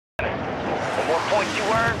points you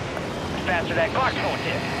earn, the faster that clock's going to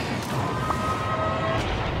tick.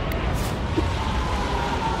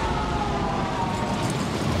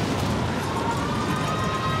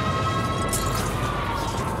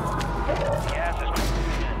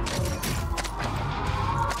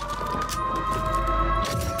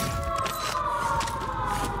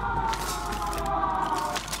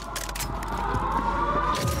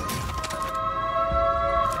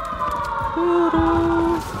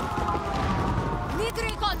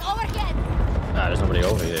 Nah, there's nobody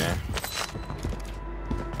over there.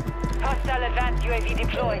 Hostile advanced UAV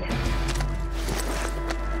deployed.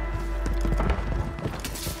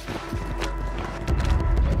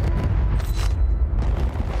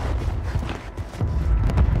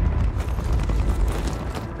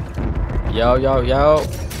 Yo, yo, yo.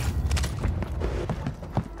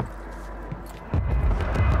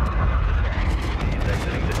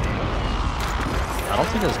 I don't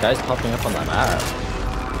think this guy's popping up on the map.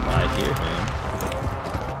 I hear him.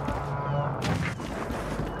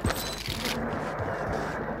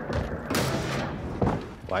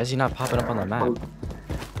 Why is he not popping up on the map?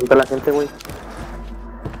 Contra la gente, güey.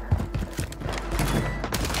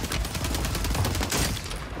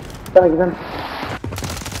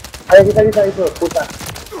 Aquí, puta.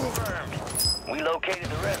 We located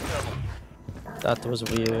the rest of them. That was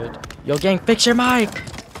weird. Yo, gang, fix your mic!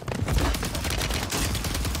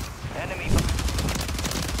 Enemy.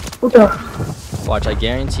 Puta. Watch, I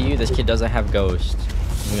guarantee you this kid doesn't have ghost.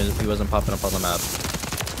 He wasn't popping up on the map.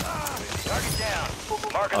 Target down.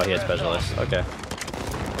 Marking Oh, he the had rest of them. specialist. Okay.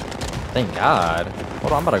 Thank God.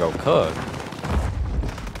 Hold on, I'm about to go cook.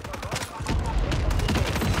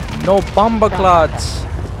 No bomba clots.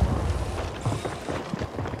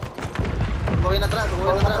 Voy atrás.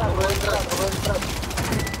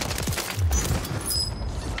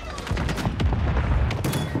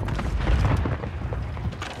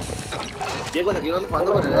 Diego, aquí no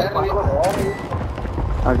jugando con el R.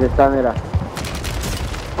 Aquí está, mira.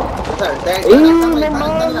 ¡Me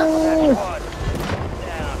mames!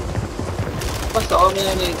 ¿Qué pasó, mi?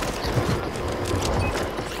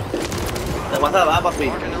 Te vas a dar, papi.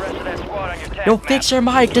 Marking the rest of that squad on your tac Yo, map. fix your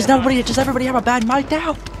mic. Does everybody have a bad mic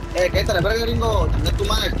now? ¿Qué tal? Espera, gringo. Tenés tu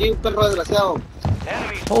madre aquí, un perro desgraciado.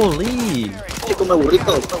 Enemies. Holy. Chico, me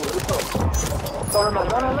burrito.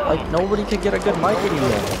 Like, nobody could get a good mic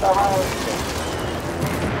anymore.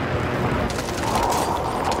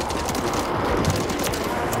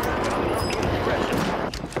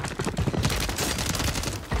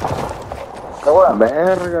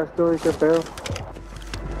 Verga, estoy, qué pedo.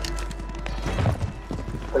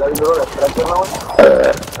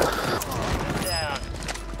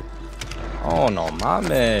 Oh, no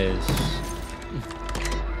mames.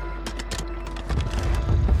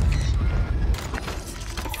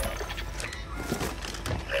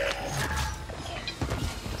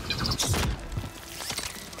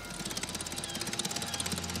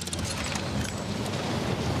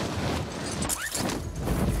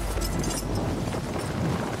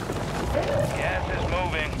 Gas is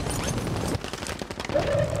moving.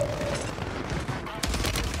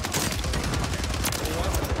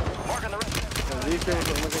 Marking the rest of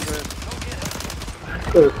them.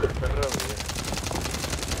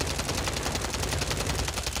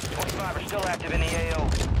 25 are still active in the AO.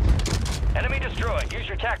 Enemy destroyed. Use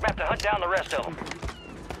your tac map to hunt down the rest of them.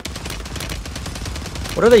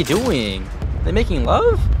 What are they doing? Are they making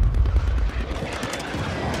love?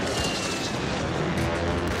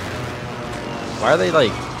 Why are they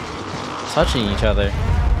like touching each other?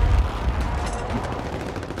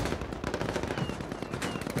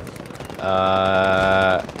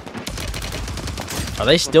 Are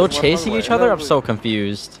they still chasing each other? I'm so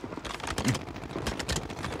confused.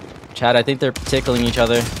 Chad, I think they're tickling each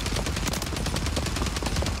other.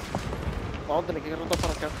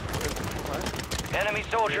 Enemy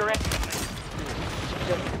soldier in.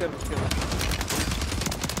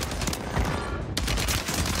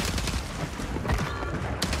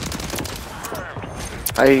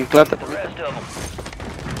 Ahí, claro. The rest of them.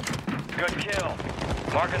 Good kill.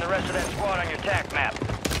 Marking the rest of that squad on your tac map.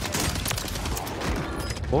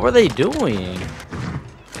 What were they doing?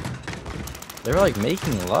 They were like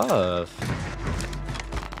making love.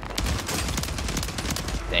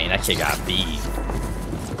 Dang, that kid got beat.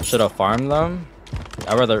 Should have farmed them.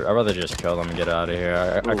 I'd rather just kill them and get out of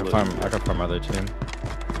here. I could farm other team.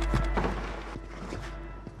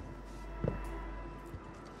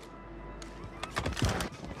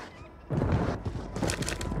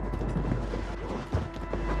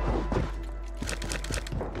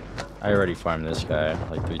 I already farmed this guy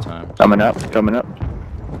like 3 times. Coming up.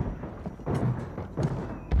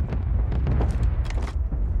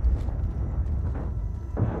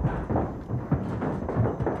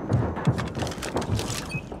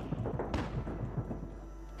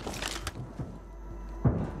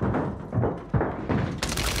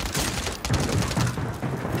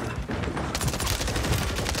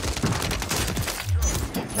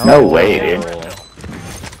 No way, dude.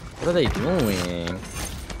 What are they doing?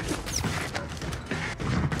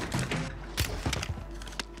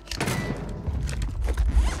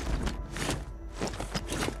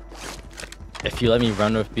 If you let me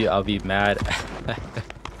run with you, I'll be mad.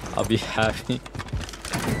 I'll be happy.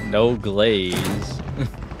 No glaze.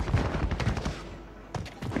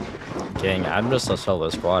 Gang, I'm just a solo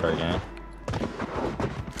squatter, gang.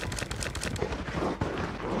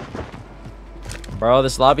 Bro,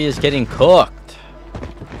 this lobby is getting cooked.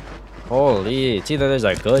 Holy, it's either there's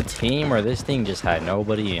a good team or this thing just had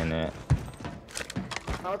nobody in it.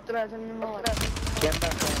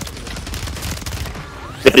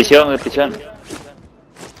 De prisión, de prisión.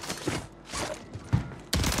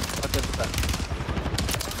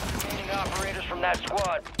 Operators from that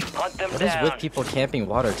squad. Hunt them What is down. with people camping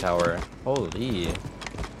water tower? Holy.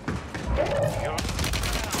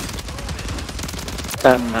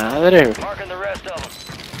 ¡La madre! Marking the rest of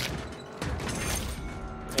them.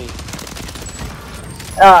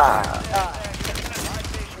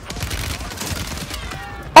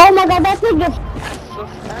 Oh my god, that's a gift.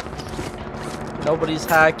 Nobody's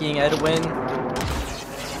hacking, Edwin.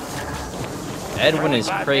 Edwin is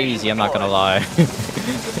crazy, I'm not gonna lie.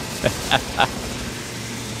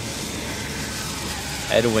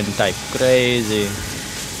 Edwin type crazy.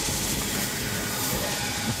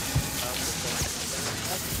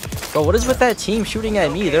 Bro, what is with that team shooting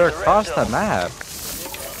at me? They're across the map.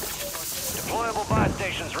 Deployable buy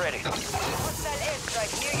stations ready. Hostile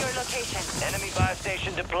airstrike near your location. Enemy buy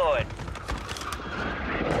station deployed.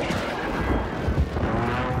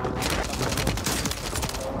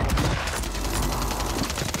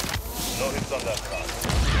 No hits on that car.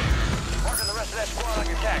 Marking the rest of that squad on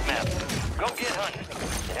your tac map. Go get hunting.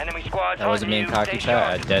 Enemy squad's That wasn't me in hunting cocky you. Stay chat. I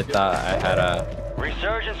sharp. dead thought I had a...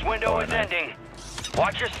 Resurgence window is ending.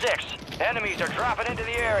 Watch your six. Enemies are dropping into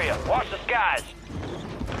the area. Watch the skies.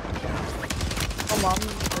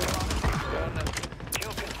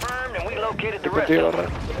 Kill confirmed and we located the rest of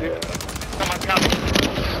them.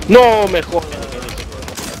 No, me jodas.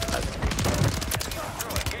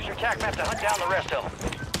 Use your tac map to hunt down the rest of them.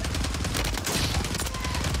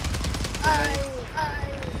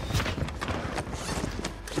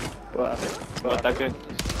 Ataque.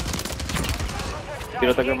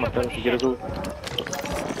 Quiero atacar más tarde, si quieres tú.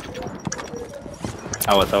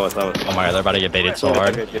 Aguas. Oh my god, they're about to get baited so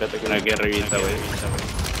hard. Aquí arribita, güey.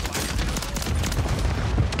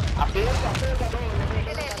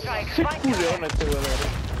 Qué culón este güey.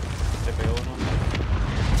 Te pegó uno.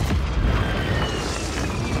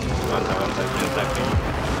 Aguanta, aquí ataque.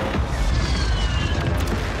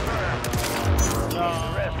 The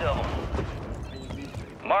rest of them.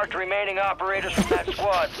 Marked remaining operators from that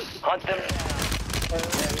squad. Hunt them.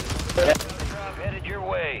 Drop headed your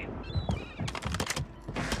way.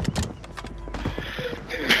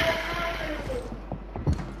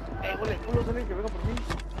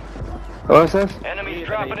 Enemies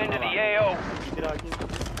dropping into the AO.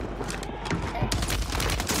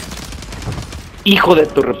 Hijo de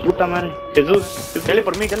tu reputa madre. Jesús, cállate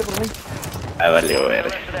por mí, Ah, vale, The ver.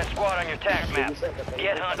 rest of that squad on your tac map.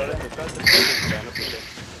 Get hunting.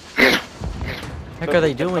 What are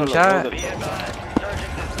they doing, chat? Be advised.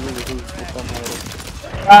 Resurgence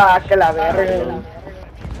Ah, que la verga.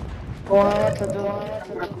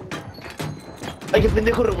 Ay, qué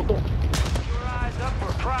pendejo rebotó. is rise up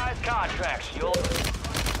for prize contracts. You'll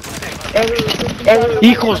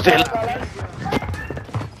Hijos de la...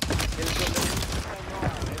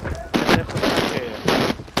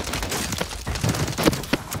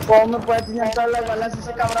 ¿Cómo me puede tirar todas las balas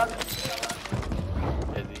ese cabrón?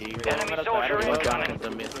 enemy soldier incoming.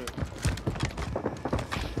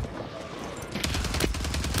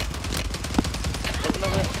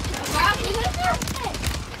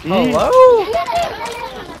 Hello?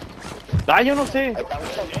 Ah, yo no sé.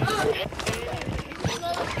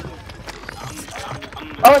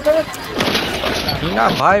 Can you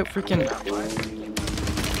not buy freaking...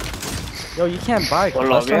 Yo, you can't buy Con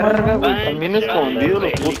la custom verga, armor? güey. También escondidos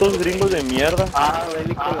los putos gringos de mierda. Ah,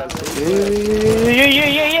 bélico la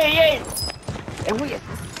 ¡Ey!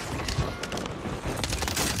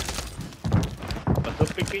 Pasó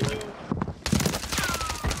pequeño.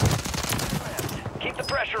 Keep the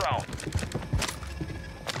pressure on.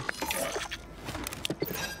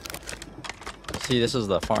 See, this is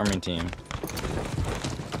the farming team.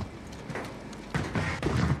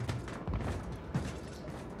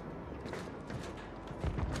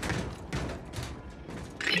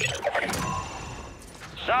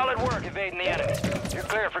 Solid work evading the enemy. You're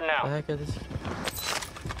clear for What now. the heck is this?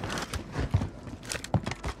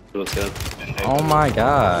 Los quedas. Oh my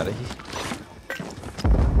god.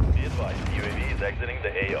 exiting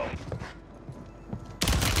the AO.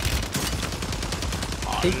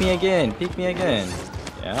 Peek me again, peek me again.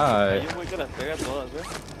 Yeah. Hay un güey que las pega todas,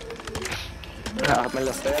 Ah, me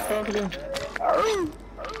las pega todas, güey.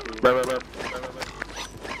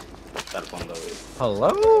 Está al fondo, güey. Hello?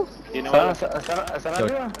 ¿Están Yo,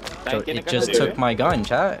 arriba? it just took my gun,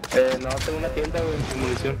 chat. No, tengo una tienda, güey, de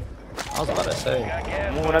munición. I was about to say.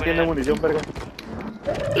 Como una tienda de munición, verga.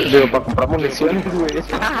 Digo, para comprar municiones, güey.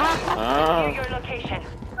 Ah. Your location.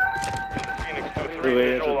 Sí,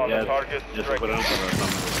 güey, eso ya se fueron por la fama.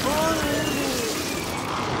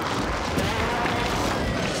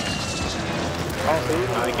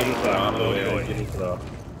 Hay que ir trabajando, güey, hay que ir trabajando.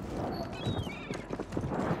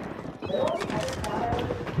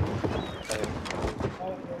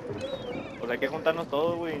 Pues hay que juntarnos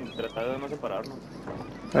todos, güey, y tratar de no separarnos.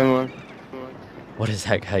 What is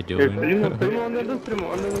that guy doing?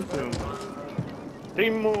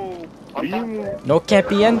 Primo. No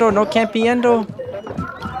campeando, no campeando.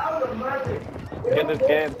 ¿Qué?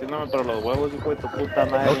 Entiéndeme, pero los huevos, hijo de tu puta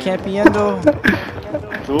madre. No campeando.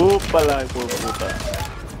 Chúpala, hijo de puta.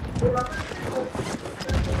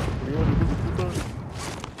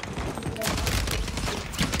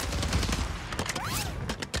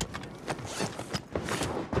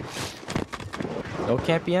 No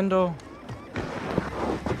campeando.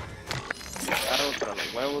 Agarra para los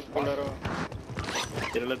huevos, culero.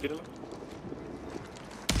 Tírala.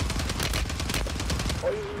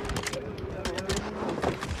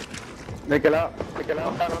 ¿De qué lado? No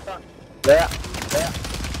está. Vea.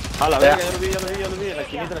 A la verga, ya lo vi. En la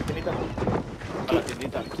esquinita. A la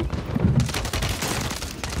tiendita.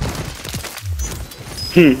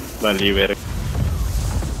 Vale, verga.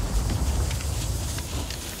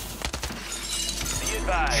 Be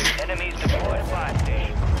advised, enemies deployed fire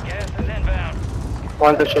station. Gas is inbound.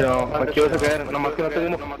 ¿Cuánto chino? Aquí vas a caer, nomás que no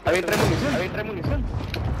tenemos. ¿Había trae munición?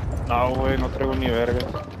 No, güey, no traigo ni verga.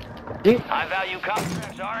 High value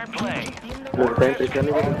contracts are in play. Los de intuición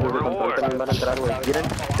y los de control también van a entrar, güey. ¿Quieren?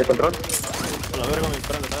 ¿De control? A la verga, me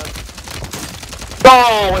disparan de nada.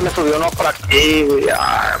 No, güey, me subió uno por aquí, güey.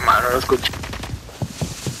 Ay, hermano, no lo escuché.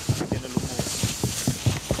 Tiene el humo.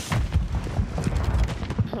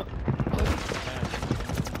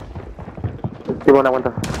 Sí, bueno,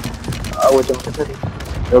 aguanta. Güey, tengo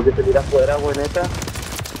que salir afuera, güey, neta.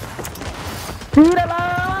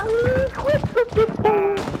 ¡Tírala! ¡Hijo de puta!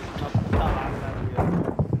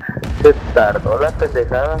 Se tardó la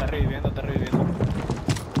pendejada. Está reviviendo. To the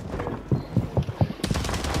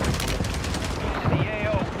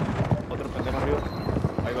AO. Otro pendejo arriba.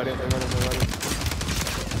 Hay varios.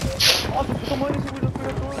 ¡Ah, su puta madre! Ese güey los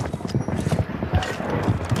pega todos.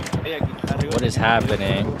 Ey, aquí, arriba. What is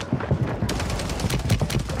happening?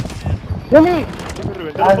 ¡Jimmy! Se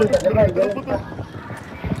reventó. ¡Ah,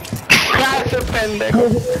 ese pendejo!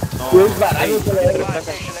 Es barato, se le ve. Fire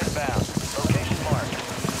station inbound. Location marked.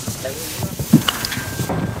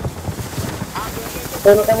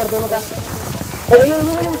 Uno acá.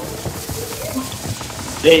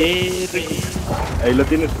 Ahí lo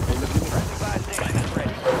tienes. Fire station is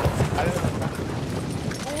ready.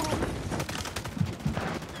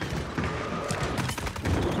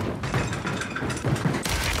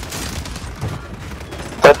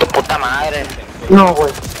 ¡De tu puta madre! No,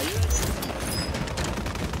 güey.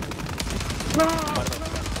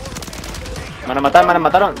 Me van a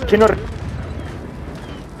mataron. Chino.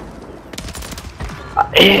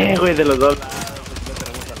 Güey, de los dos.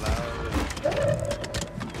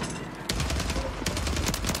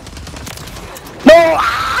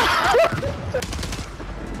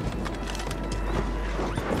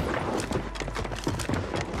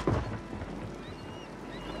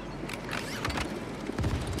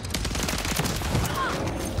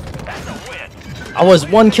 I was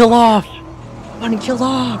one kill off. One kill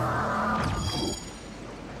off.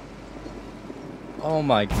 Oh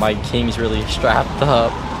my king's really strapped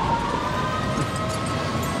up.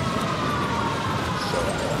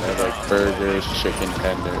 Like burgers, chicken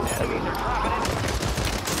tenders.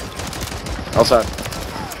 Outside.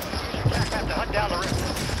 Have to hunt down the river.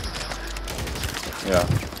 Yeah.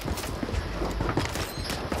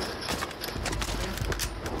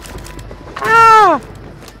 Ah!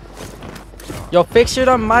 Yo, fix it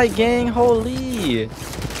on my gang, holy!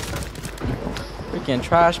 Freaking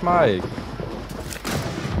trash mic.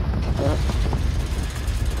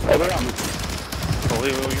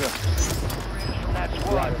 That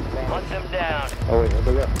squad. Hunt them down.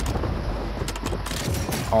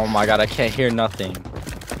 Oh my god, I can't hear nothing.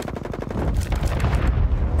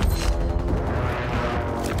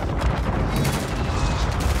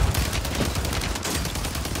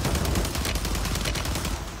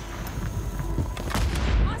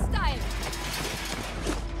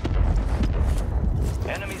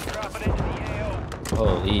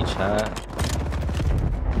 chat.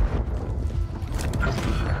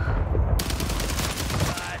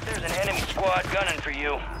 There's an enemy squad gunning for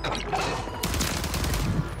you.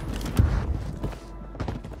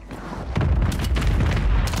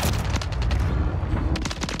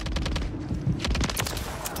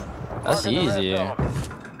 That's easy.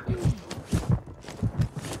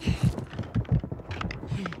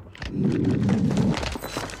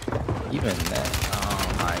 Even that. Oh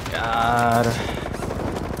my god.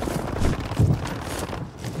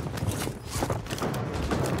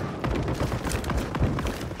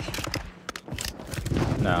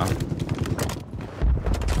 No.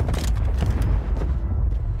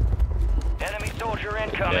 Enemy soldier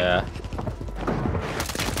incoming. Yeah.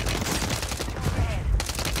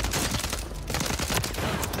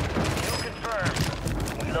 Kill confirmed.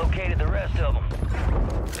 We located the rest of them.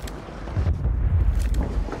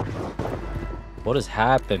 What is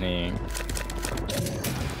happening?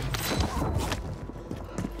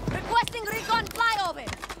 Requesting recon flyover.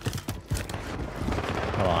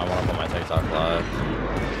 Hold on, I want to put my TikTok live.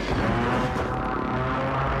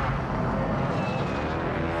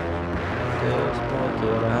 Just make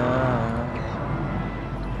it out.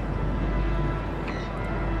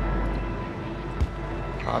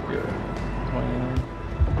 Pop your plan.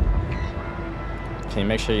 Can you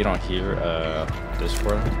make sure you don't hear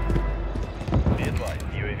Discord? Be advised,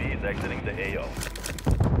 UAV is exiting the AO.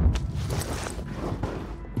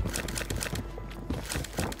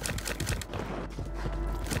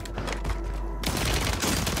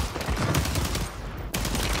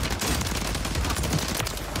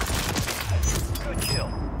 Good kill.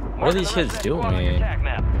 What are these kids doing?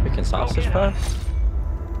 Making sausage puffs?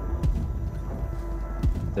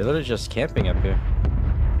 They're literally just camping up here.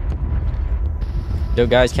 Yo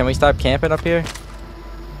guys, can we stop camping up here?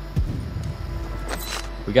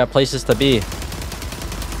 We got places to be.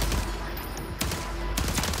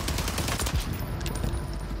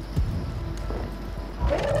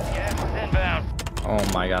 Gas inbound. Oh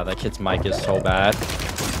my god, that kid's mic is so bad.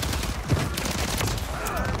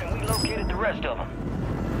 And we located the rest of them.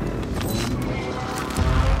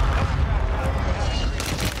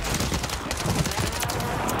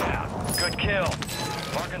 Yeah, good kill.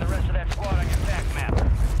 Marking the rest of that squad on your attack map.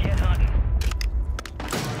 Get hunting.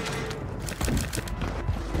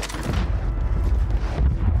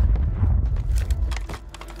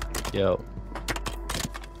 Yo.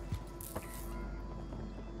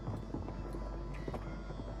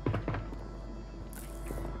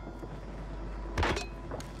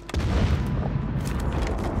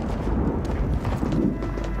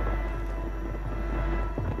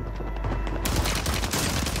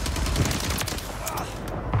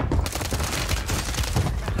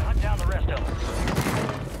 Hunt down the rest of them.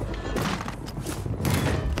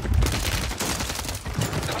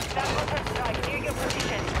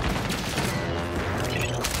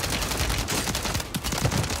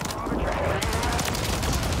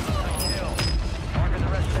 Marking the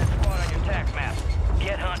rest of that squad on your attack map.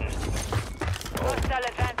 Get hunting.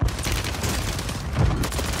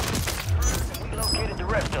 And we located the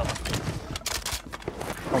rest of them.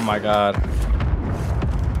 Oh my god.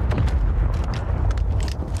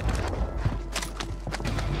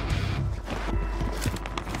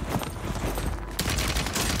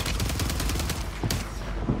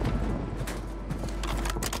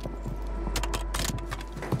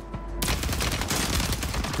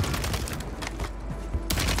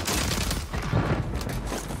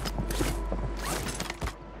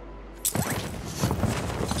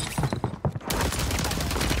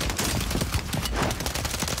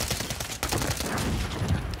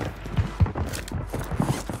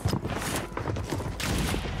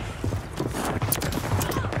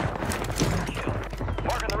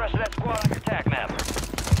 Marking the rest of that squad on your attack map.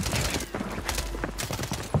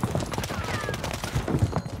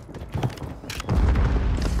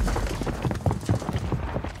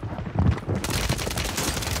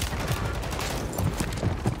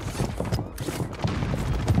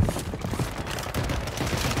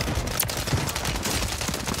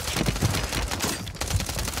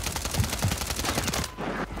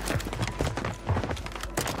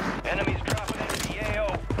 Enemies dropping into the AO.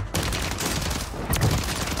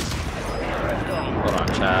 Hold on,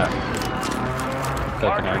 chat. Cooking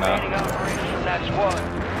Mark right remaining now. operators from that squad.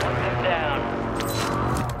 Hunt them down.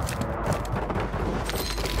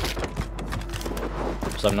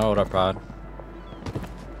 What's up, no, what up, Rod?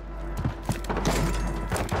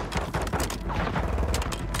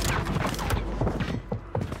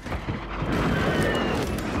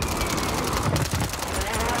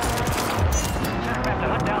 Attack map to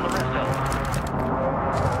hunt down the rest of them.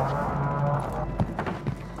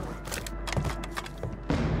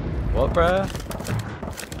 What, bruh?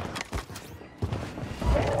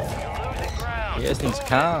 You're losing ground. You guys things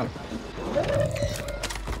count.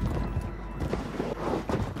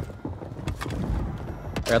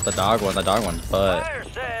 I got the dog one. The dog one's butt. Fire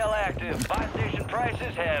sale active. Buy station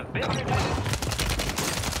prices have been reduced.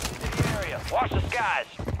 In the area. Watch the skies.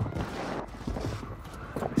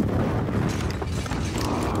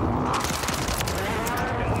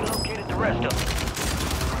 And we located the rest of them.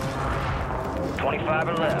 25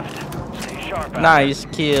 are left. Stay sharp out Nice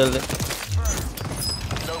kill. there.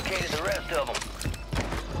 Located the rest of them.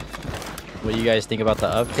 What do you guys think about the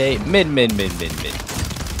update? Mid.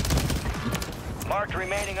 Marked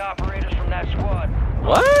remaining operators from that squad.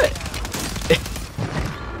 What?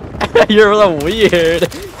 You're a little weird.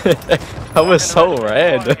 That was so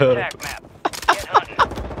random. Attack map. Get hunting.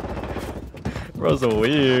 Bro's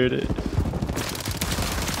weird.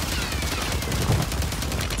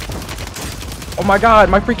 Oh my god,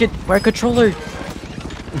 my controller.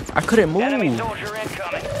 I couldn't Enemy move. soldier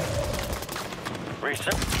incoming.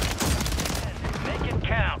 Research. Make it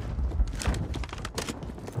count.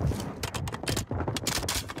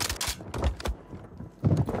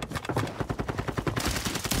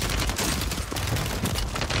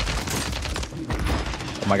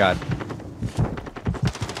 Oh my god.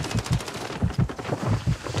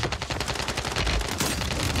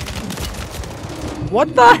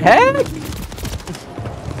 What the heck?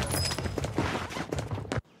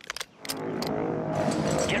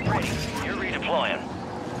 Get ready. You're redeploying.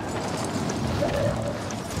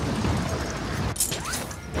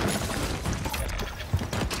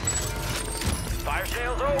 Fire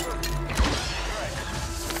sales over.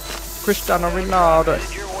 Cristiano Ronaldo.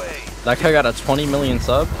 Headed your way. That guy got a 20 million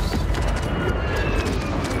subs?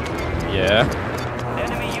 Yeah.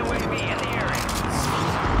 Enemy UAV in the area.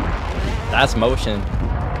 That's motion.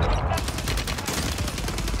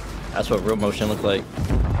 That's what real motion looked like.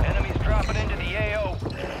 Enemies dropping into the AO.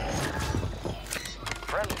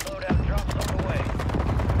 Friendly loadout drops on the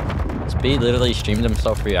way. Speed literally streamed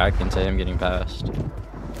himself reacting to him getting passed.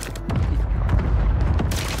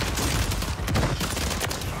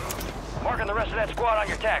 Marking the rest of that squad on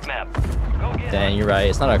your tac map. Go get Dang, you're right.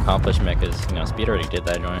 It's not an accomplishment because, you know, Speed already did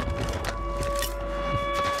that joint.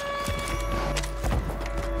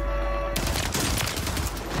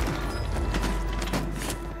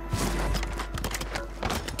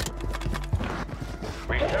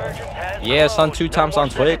 Resurgence has Yeah, son, closed. 2 No times more on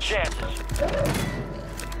second Twitch. chances.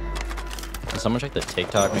 Can someone check the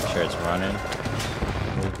TikTok, make sure it's running?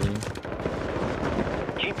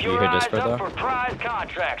 Keep You your hear eyes Discord, up though? for prize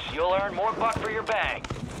contracts. You'll earn more buck for your bang.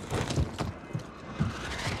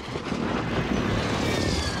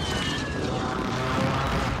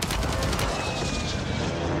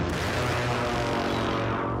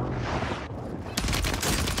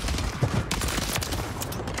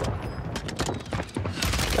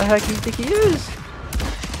 The heck do you think he is?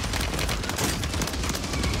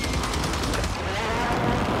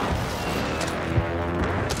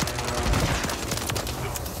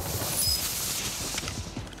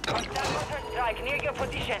 Strike near your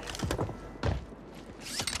position.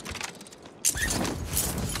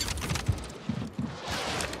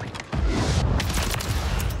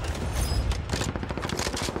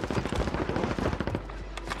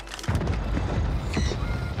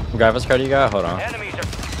 Graphics card you got? Hold on. Enemies are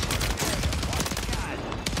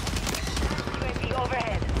UAV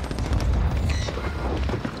overhead.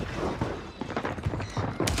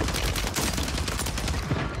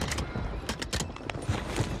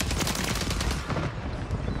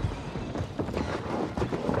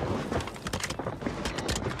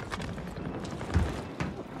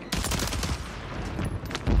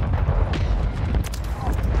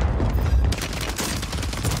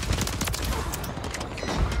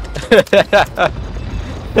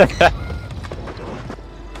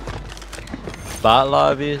 Bot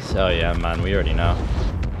lobbies? Oh yeah, man, we already know.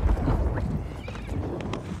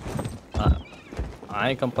 I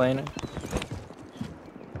ain't complaining.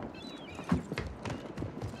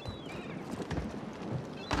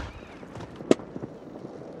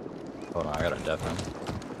 Hold on, I gotta def him.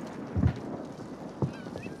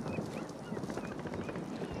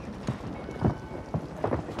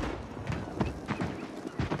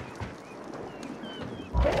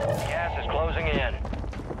 Gas is closing in.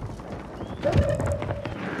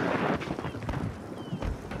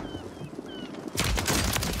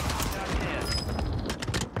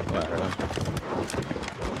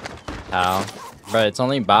 How? But it's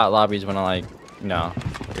only bot lobbies when like, you know,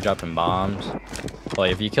 you're dropping bombs.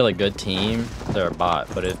 Like if you kill a good team, they're a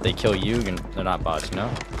bot. But if they kill you, they're not bots, you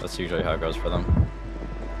know? That's usually how it goes for them.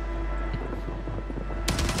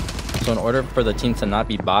 So in order for the team to not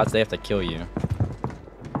be bots, they have to kill you.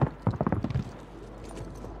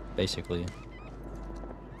 Basically.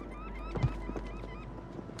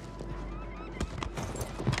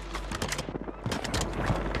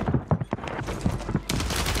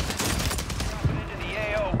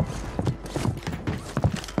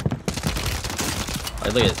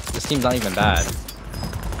 Like, look at this team's not even bad.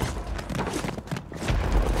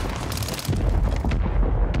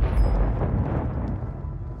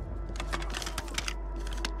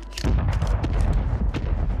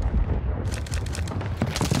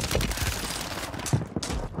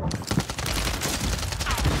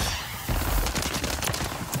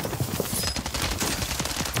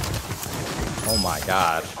 Oh my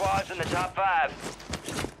god. Squads in the top 5.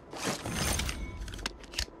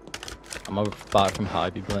 I'm a bot from how I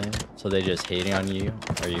be playing. So they just hating on you,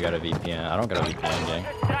 or you got a VPN. I don't got a VPN, gang.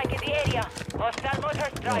 Strike in the area. Hostile motor I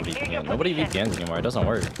don't strike near your VPN. Nobody position. VPNs anymore. It doesn't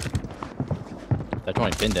work. That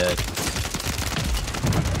joint's been dead.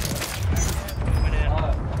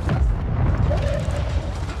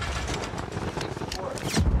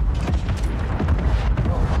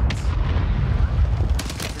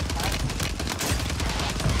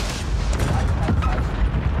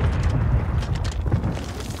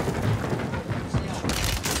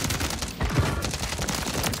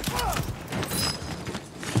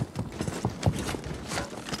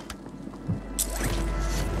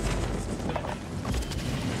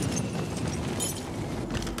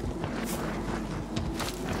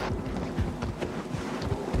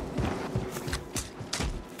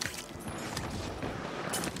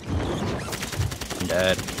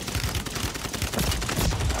 Dead.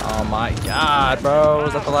 Oh my god, bro.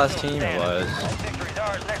 Was that the last team? It was. Victory's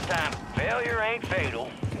ours next time. Failure ain't fatal.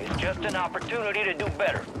 It's just an opportunity to do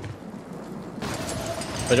better.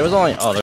 But it was only. Oh,